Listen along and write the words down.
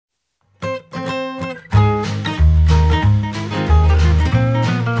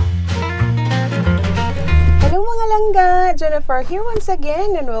Jenifer here once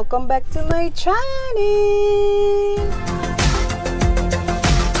again and welcome back to my channel!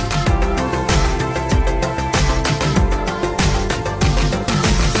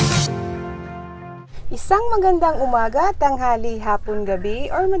 Isang magandang umaga, tanghali, hapon,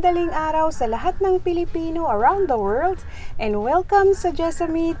 gabi, or madaling araw sa lahat ng Pilipino around the world and welcome sa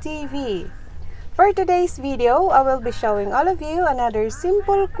JeSaMi TV. For today's video, I will be showing all of you another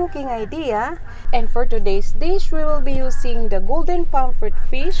simple cooking idea. And for today's dish, we will be using the golden pomfret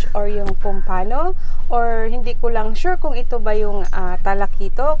fish or yung pompano. Or hindi ko lang sure kung ito ba yung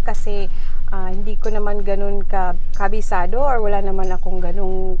talakito kasi hindi ko naman ganun kabisado or wala naman akong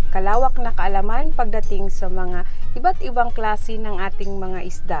ganung kalawak na kaalaman pagdating sa mga iba't ibang klase ng ating mga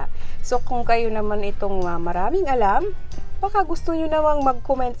isda. So kung kayo naman itong maraming alam, baka gusto nyo namang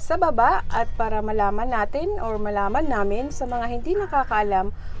mag-comment sa baba at para malaman natin or malaman namin sa mga hindi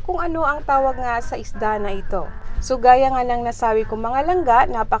nakakaalam kung ano ang tawag nga sa isda na ito. So gaya nga ng nasabi ko mga langga,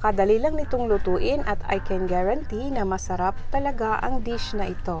 napakadali lang nitong lutuin at I can guarantee na masarap talaga ang dish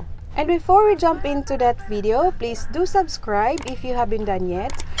na ito. And before we jump into that video, please do subscribe if you haven't done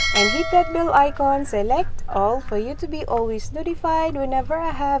yet and hit that bell icon, select all for you to be always notified whenever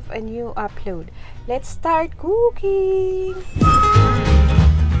I have a new upload. Let's start cooking!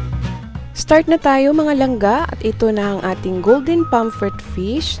 Start na tayo mga langga at ito na ang ating golden pomfret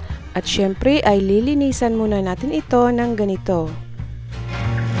fish at syempre ay lilinisan muna natin ito ng ganito.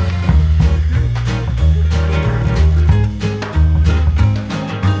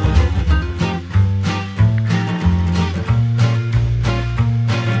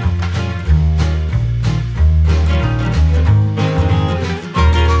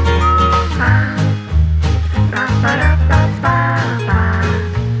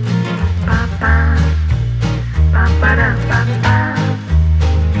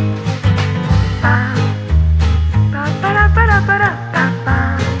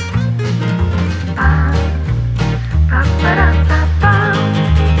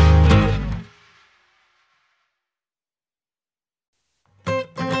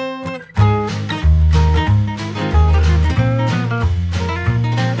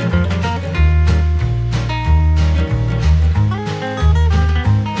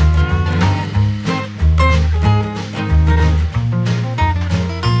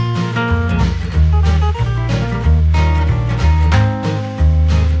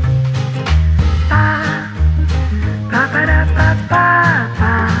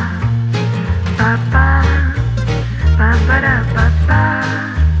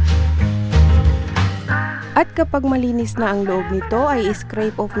 At kapag malinis na ang loob nito ay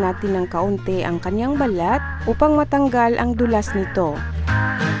scrape off natin ng kaunti ang kanyang balat upang matanggal ang dulas nito.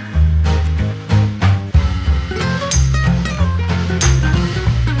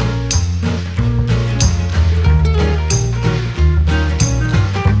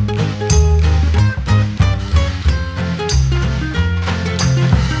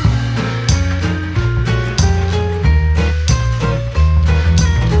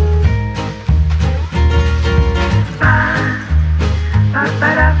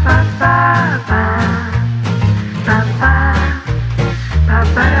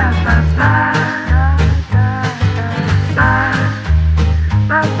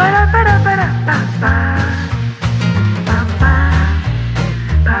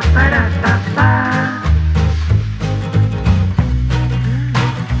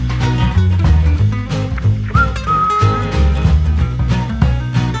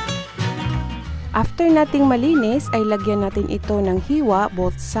 After nating malinis ay lagyan natin ito ng hiwa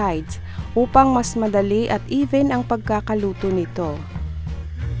both sides upang mas madali at even ang pagkakaluto nito.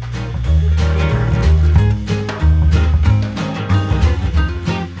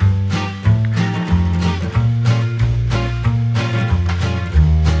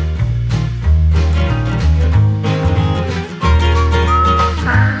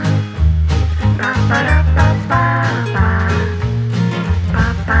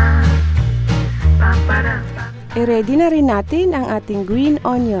 I-ready na rin natin ang ating green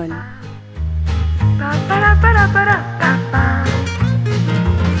onion.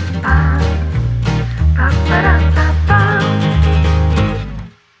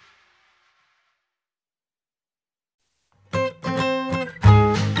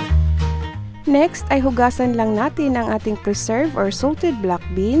 Next ay hugasan lang natin ang ating preserved or salted black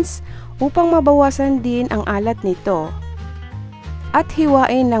beans upang mabawasan din ang alat nito. At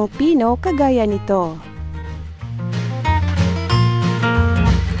hiwain ng pino kagaya nito.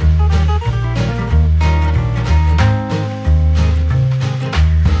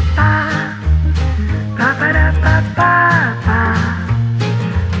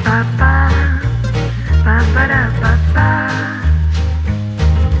 Ba-ba-da-ba-ba.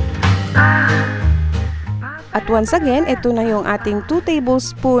 once again, ito na yung ating 2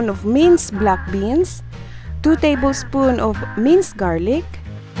 tablespoons of minced black beans, 2 tablespoons of minced garlic,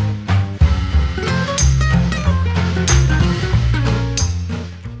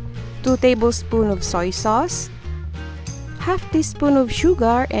 2 tablespoons of soy sauce, half teaspoon of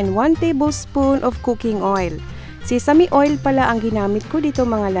sugar, and 1 tablespoon of cooking oil. Sesame oil pala ang ginamit ko dito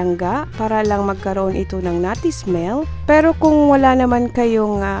mga langga para lang magkaroon ito ng nutty smell. Pero kung wala naman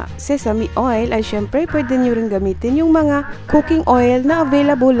kayong sesame oil ay syempre pwede nyo rin gamitin yung mga cooking oil na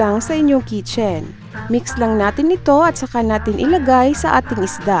available lang sa inyong kitchen. Mix lang natin ito at saka natin ilagay sa ating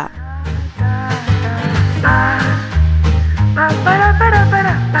isda.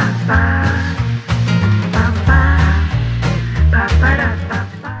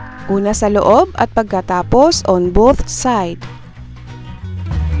 Una sa loob at pagkatapos on both sides.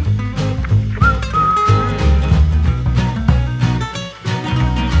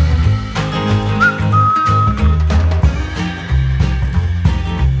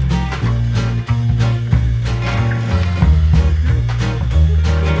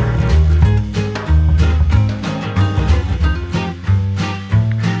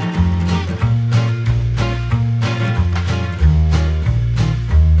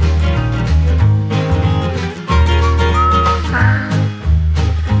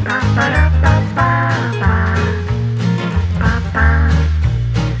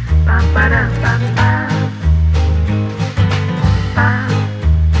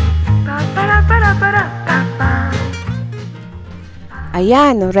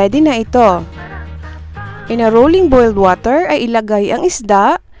 Ayan, ready na ito. In a rolling boiled water ay ilagay ang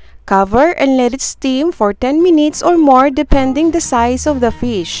isda, cover and let it steam for 10 minutes or more depending the size of the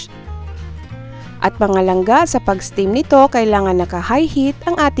fish. At mga langga, sa pag-steam nito, kailangan naka-high heat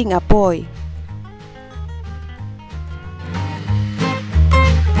ang ating apoy.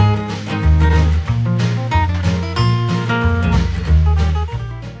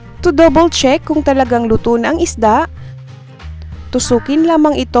 To double check kung talagang luto na ang isda, tusukin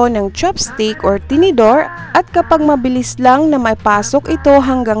lamang ito ng chopstick or tinidor at kapag mabilis lang na maipasok ito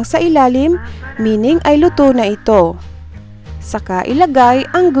hanggang sa ilalim, meaning ay luto na ito. Saka ilagay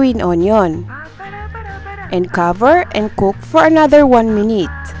ang green onion. And cover and cook for another 1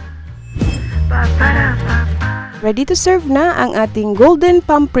 minute. Ready to serve na ang ating golden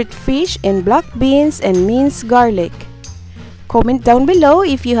POMFRET fish and black beans and minced garlic. Comment down below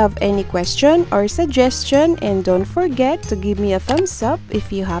if you have any question or suggestion, and don't forget to give me a thumbs up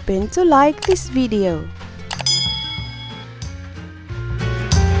if you happen to like this video.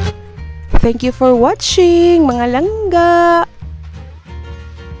 Thank you for watching mga langga!